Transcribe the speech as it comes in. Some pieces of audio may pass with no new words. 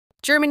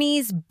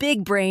Germany's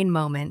big brain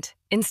moment.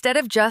 Instead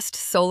of just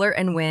solar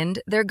and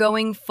wind, they're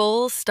going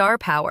full star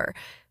power,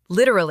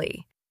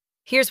 literally.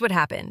 Here's what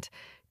happened.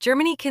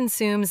 Germany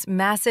consumes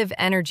massive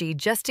energy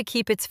just to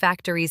keep its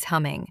factories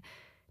humming.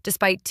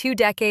 Despite 2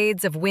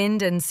 decades of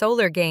wind and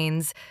solar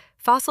gains,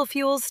 fossil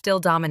fuels still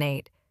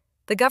dominate.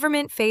 The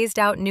government phased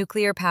out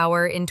nuclear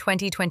power in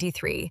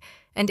 2023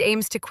 and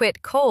aims to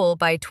quit coal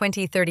by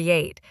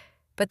 2038,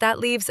 but that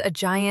leaves a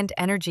giant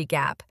energy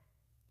gap.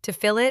 To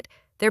fill it,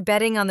 they're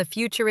betting on the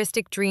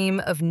futuristic dream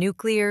of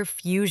nuclear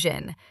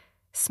fusion,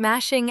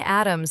 smashing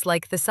atoms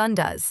like the sun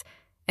does,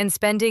 and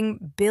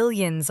spending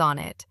billions on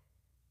it.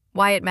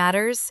 Why it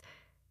matters?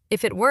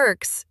 If it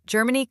works,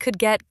 Germany could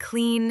get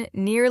clean,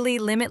 nearly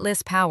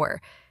limitless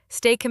power,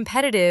 stay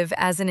competitive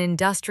as an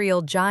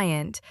industrial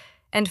giant,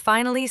 and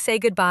finally say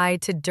goodbye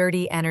to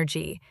dirty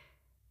energy.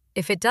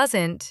 If it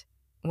doesn't,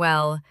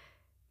 well,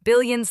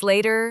 billions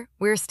later,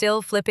 we're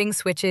still flipping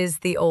switches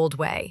the old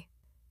way.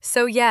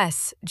 So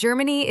yes,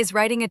 Germany is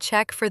writing a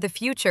check for the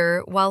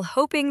future while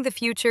hoping the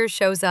future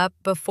shows up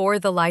before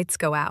the lights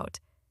go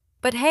out.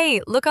 But hey,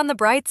 look on the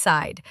bright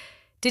side.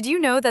 Did you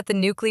know that the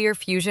nuclear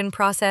fusion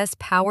process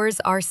powers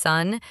our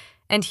sun,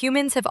 and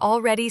humans have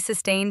already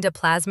sustained a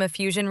plasma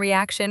fusion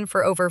reaction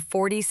for over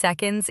 40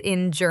 seconds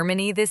in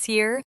Germany this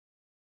year?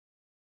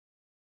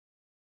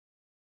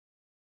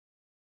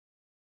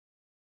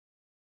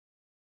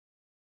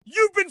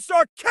 You've been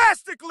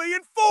sarcastically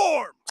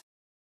informed!